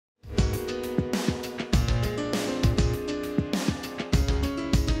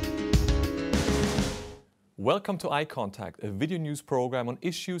Welcome to Eye Contact, a video news program on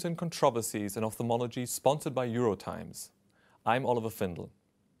issues and controversies in ophthalmology sponsored by EUROTIMES. I'm Oliver Findl.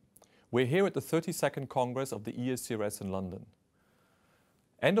 We're here at the XXXIII Congress of the ESCRS in London.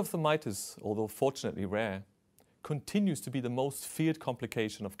 Endophthalmitis, although fortunately rare, continues to be the most feared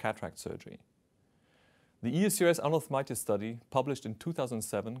complication of cataract surgery. The ESCRS endophthalmitis study, published in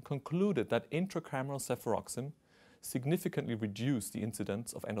 2007, concluded that intracameral cefuroxime significantly reduced the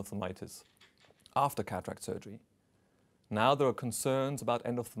incidence of endophthalmitis after cataract surgery. Now there are concerns about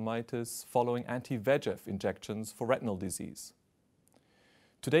endophthalmitis following anti-VEGF injections for retinal disease.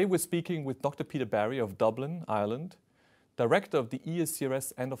 Today we're speaking with Dr. Peter Barry of Dublin, Ireland, director of the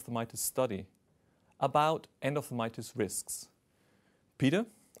ESCRS endophthalmitis study, about endophthalmitis risks. Peter,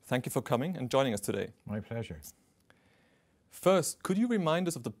 thank you for coming and joining us today. My pleasure. First, could you remind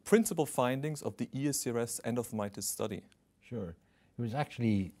us of the principal findings of the ESCRS endophthalmitis study? Sure. It was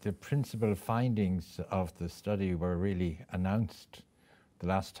actually the principal findings of the study were really announced the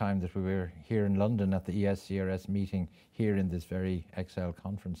last time that we were here in London at the ESCRS meeting here in this very XL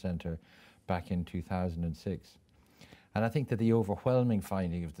Conference Centre back in 2006. And I think that the overwhelming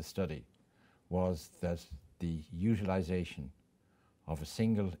finding of the study was that the utilisation of a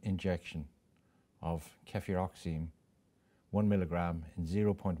single injection of cefuroxime, 1 milligram in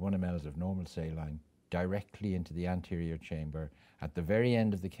 0.1 mL of normal saline, directly into the anterior chamber at the very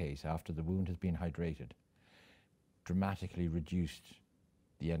end of the case after the wound has been hydrated, dramatically reduced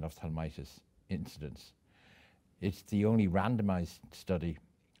the endophthalmitis incidence. It's the only randomized study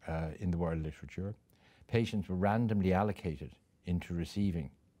in the world literature. Patients were randomly allocated into receiving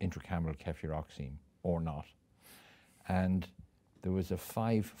intracameral cefuroxime or not, and there was a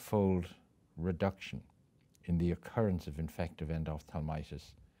 5-fold reduction in the occurrence of infective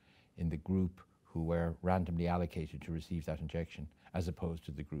endophthalmitis in the group who were randomly allocated to receive that injection, as opposed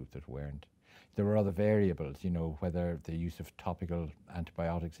to the group that weren't. There were other variables, whether the use of topical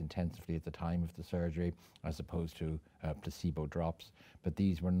antibiotics intensively at the time of the surgery, as opposed to placebo drops, but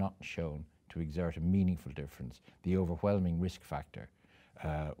these were not shown to exert a meaningful difference. The overwhelming risk factor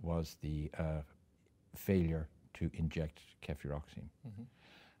was the failure to inject cefuroxime. Mm-hmm.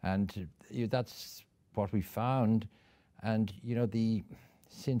 And that's what we found, and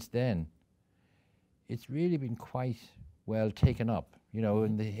since then, it's really been quite well taken up.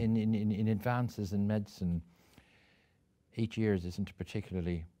 In advances in medicine, 8 years isn't a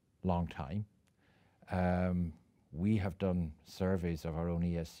particularly long time. We have done surveys of our own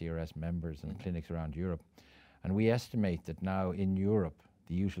ESCRS members and clinics around Europe, and we estimate that now in Europe,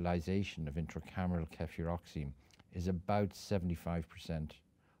 the utilisation of intracameral cefuroxime is about 75%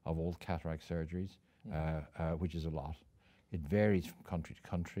 of all cataract surgeries, which is a lot. It varies from country to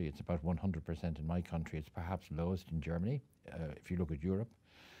country. It's about 100% in my country. It's perhaps lowest in Germany, if you look at Europe.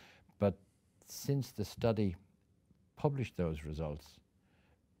 But since the study published those results,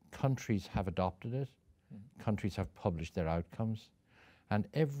 countries have adopted it. Countries have published their outcomes. And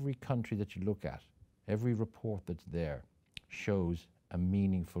every country that you look at, every report that's there, shows a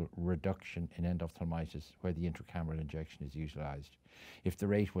meaningful reduction in endophthalmitis where the intracameral injection is utilised. If the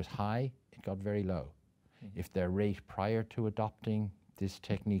rate was high, it got very low. If their rate prior to adopting this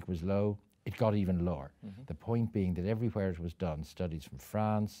technique was low, it got even lower. Mm-hmm. The point being that everywhere it was done, studies from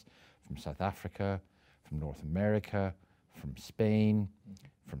France, from South Africa, from North America, from Spain,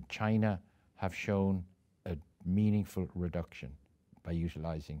 from China, have shown a meaningful reduction by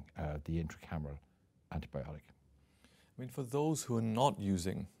utilising the intracameral antibiotic. I mean, for those who are not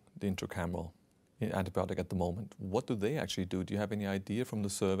using the intracameral antibiotic at the moment, what do they actually do? Do you have any idea from the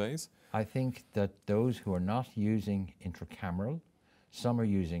surveys? I think that those who are not using intracameral, some are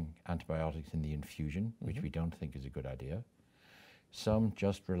using antibiotics in the infusion, which we don't think is a good idea. Some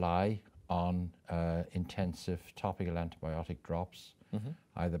just rely on intensive topical antibiotic drops,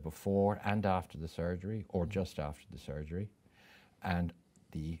 either before and after the surgery or just after the surgery. And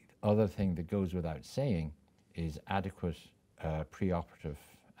the other thing that goes without saying is adequate preoperative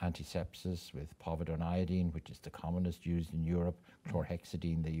antisepsis with povidone iodine, which is the commonest used in Europe,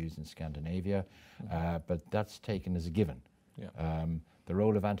 chlorhexidine they use in Scandinavia, but that's taken as a given. Yeah. The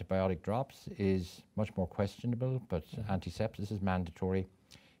role of antibiotic drops is much more questionable, but antisepsis is mandatory.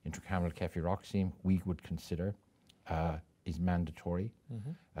 Intracameral cefuroxime, we would consider, is mandatory,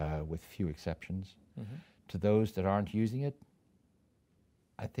 with few exceptions. To those that aren't using it,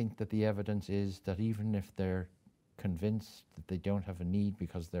 I think that the evidence is that even if they're convinced that they don't have a need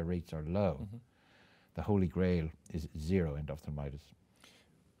because their rates are low, the holy grail is zero endophthalmitis.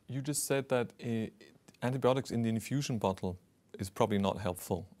 You just said that antibiotics in the infusion bottle is probably not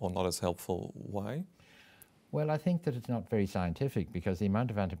helpful or not as helpful. Why? Well, I think that it's not very scientific because the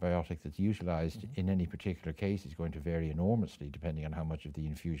amount of antibiotic that's utilized in any particular case is going to vary enormously depending on how much of the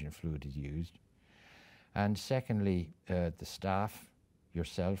infusion fluid is used. And secondly, the staff,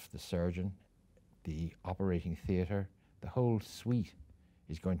 yourself, the surgeon, the operating theatre, the whole suite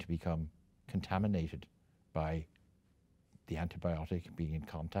is going to become contaminated by the antibiotic being in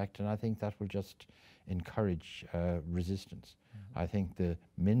contact, and I think that will just encourage resistance. I think the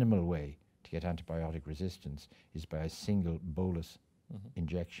minimal way to get antibiotic resistance is by a single bolus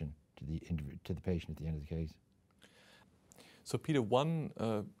injection to the patient at the end of the case. So Peter, one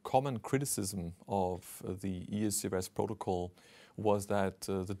common criticism of the ESCRS protocol was that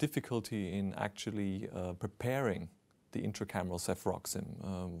the difficulty in actually preparing the intracameral cefuroxime.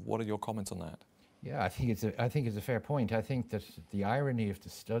 What are your comments on that? Yeah, I think it's a fair point. I think that the irony of the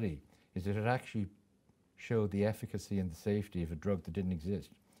study is that it actually showed the efficacy and the safety of a drug that didn't exist.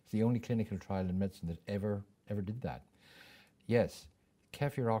 It's the only clinical trial in medicine that ever did that. Yes,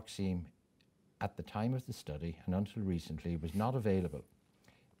 cefuroxime at the time of the study and until recently was not available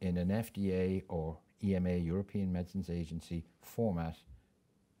in an FDA or EMA, European Medicines Agency, format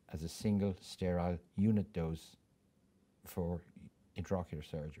as a single sterile unit dose for intraocular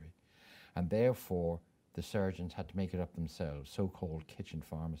surgery. And therefore, the surgeons had to make it up themselves, so-called kitchen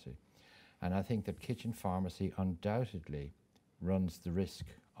pharmacy. And I think that kitchen pharmacy undoubtedly runs the risk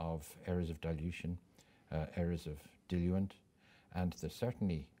of errors of dilution, errors of diluent, and there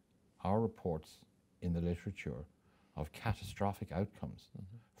certainly are reports in the literature of catastrophic outcomes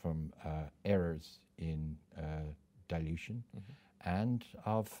from errors in dilution and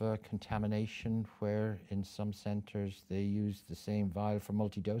of contamination where in some centres they use the same vial for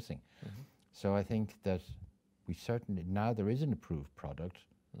multi-dosing. So I think that we certainly, now there is an approved product.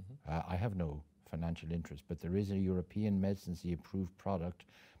 I have no financial interest, but there is a European Medicines approved product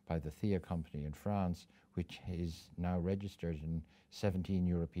by the Thea company in France, which is now registered in 17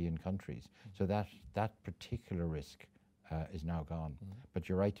 European countries. So that particular risk is now gone. But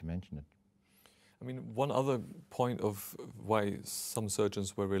you're right to mention it. I mean, one other point of why some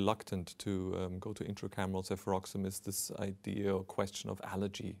surgeons were reluctant to go to intracameral cefuroxime is this idea or question of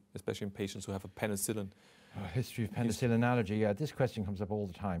allergy, especially in patients who have a penicillin. History of penicillin allergy, yeah, this question comes up all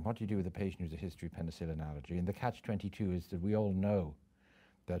the time. What do you do with a patient who's a history of penicillin allergy? And the catch-22 is that we all know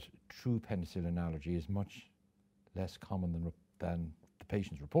that true penicillin allergy is much less common than the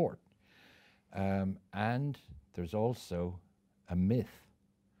patients report. And there's also a myth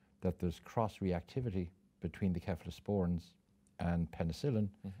that there's cross-reactivity between the cephalosporins and penicillin,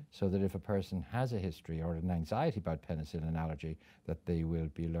 so that if a person has a history or an anxiety about penicillin allergy, that they will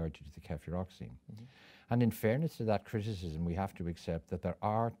be allergic to the cefuroxime. And in fairness to that criticism, we have to accept that there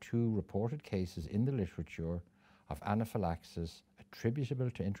are 2 reported cases in the literature of anaphylaxis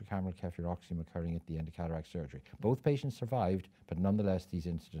attributable to intracameral cefuroxime occurring at the end of cataract surgery. Both patients survived, but nonetheless these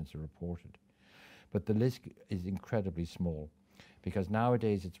incidents are reported. But the list is incredibly small, because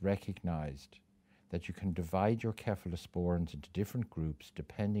nowadays it's recognized that you can divide your cephalosporins into different groups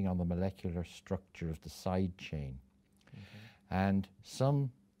depending on the molecular structure of the side chain. And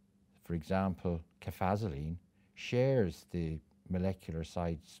some, for example, cefazolin, shares the molecular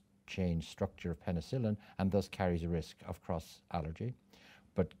side chain structure of penicillin and thus carries a risk of cross-allergy.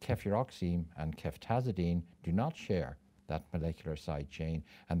 But cefuroxime and ceftazidime do not share that molecular side chain,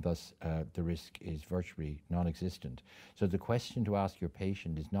 and thus the risk is virtually non-existent. So the question to ask your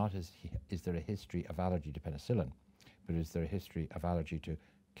patient is not is there a history of allergy to penicillin, but is there a history of allergy to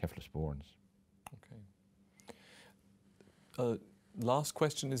cephalosporins? Okay. Last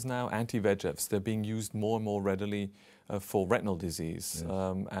question is now anti-VEGFs. They're being used more and more readily for retinal disease.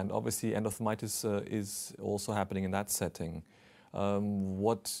 Yes. And obviously endophthalmitis is also happening in that setting.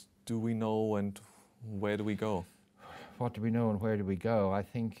 What do we know and where do we go? What do we know and where do we go? I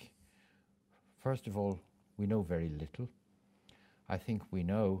think, first of all, we know very little. I think we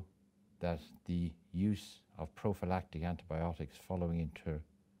know that the use of prophylactic antibiotics following into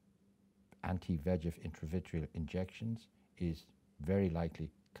anti-VEGF intravitreal injections is very likely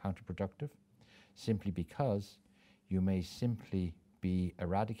counterproductive, simply because you may simply be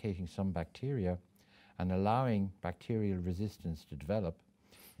eradicating some bacteria and allowing bacterial resistance to develop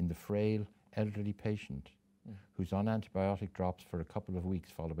in the frail elderly patient who's on antibiotic drops for a couple of weeks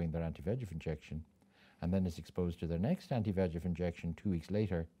following their anti-VEGF injection, and then is exposed to their next anti-VEGF injection 2 weeks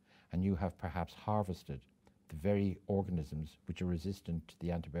later, and you have perhaps harvested the very organisms which are resistant to the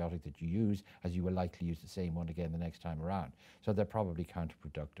antibiotic that you use, as you will likely use the same one again the next time around. So they're probably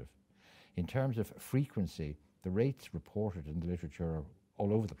counterproductive. In terms of frequency, the rates reported in the literature are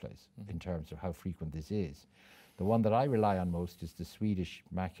all over the place in terms of how frequent this is. The one that I rely on most is the Swedish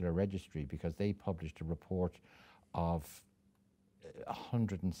Macular Registry, because they published a report of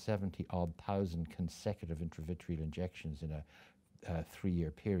 170-odd thousand consecutive intravitreal injections in a 3-year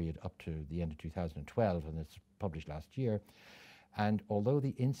period up to the end of 2012, and it's published last year. And although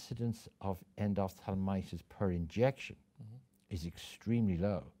the incidence of endophthalmitis per injection is extremely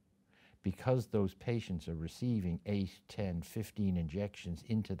low, because those patients are receiving 8, 10, 15 injections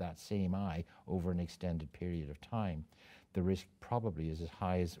into that same eye over an extended period of time, the risk probably is as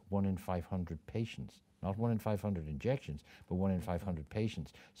high as 1 in 500 patients. Not 1 in 500 injections, but 1 in 500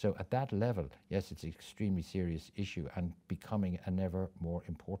 patients. So at that level, yes, it's an extremely serious issue and becoming an ever more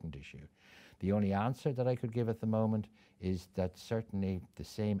important issue. The only answer that I could give at the moment is that certainly the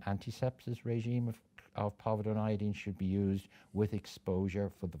same antisepsis regime of povidone iodine should be used with exposure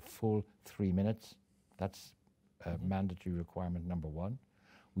for the full 3 minutes. That's mandatory requirement number 1.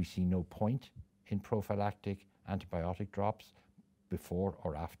 We see no point in prophylactic antibiotic drops before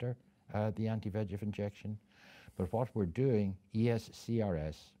or after the anti-VEGF injection. But what we're doing,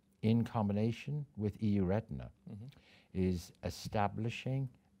 ESCRS, in combination with EURETINA, is establishing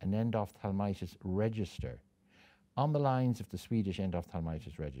an endophthalmitis register on the lines of the Swedish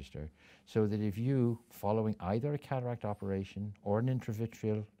endophthalmitis register, so that if you, following either a cataract operation or an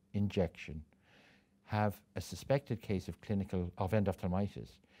intravitreal injection, have a suspected case of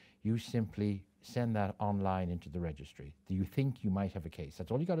endophthalmitis, you simply send that online into the registry. Do you think you might have a case? That's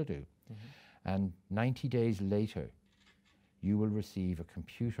all you got to do. And 90 days later, you will receive a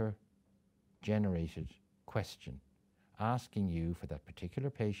computer-generated question asking you for that particular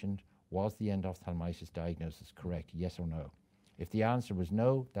patient, was the endophthalmitis diagnosis correct, yes or no? If the answer was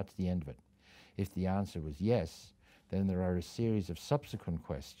no, that's the end of it. If the answer was yes, then there are a series of subsequent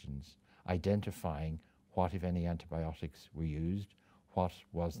questions identifying what, if any, antibiotics were used, what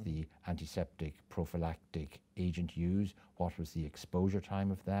was the antiseptic prophylactic agent used, what was the exposure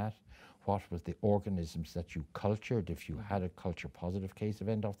time of that, what was the organisms that you cultured if you had a culture-positive case of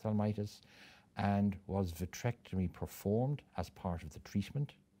endophthalmitis, and was vitrectomy performed as part of the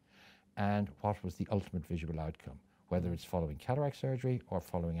treatment, and what was the ultimate visual outcome. Whether it's following cataract surgery or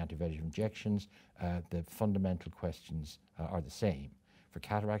following anti-VEGF injections, the fundamental questions are the same. For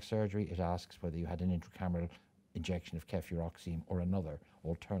cataract surgery, it asks whether you had an intracameral injection of cefuroxime or another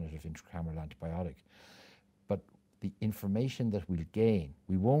alternative intracameral antibiotic. But the information that we'll gain,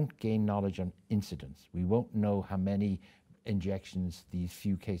 we won't gain knowledge on incidence. We won't know how many injections these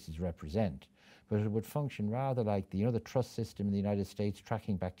few cases represent, but it would function rather like the trust system in the United States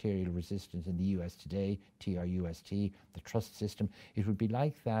tracking bacterial resistance in the US today, TRUST, the trust system. It would be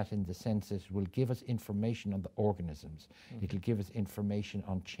like that in the sense that it will give us information on the organisms. It'll give us information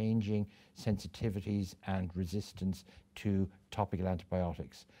on changing sensitivities and resistance to topical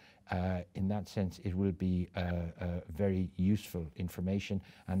antibiotics. In that sense, it will be very useful information,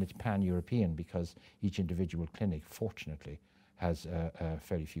 and it's pan-European because each individual clinic, fortunately, has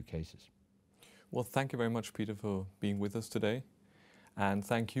fairly few cases. Well, thank you very much, Peter, for being with us today. And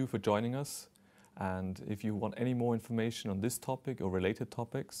thank you for joining us. And if you want any more information on this topic or related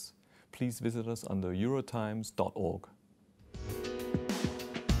topics, please visit us under eurotimes.org.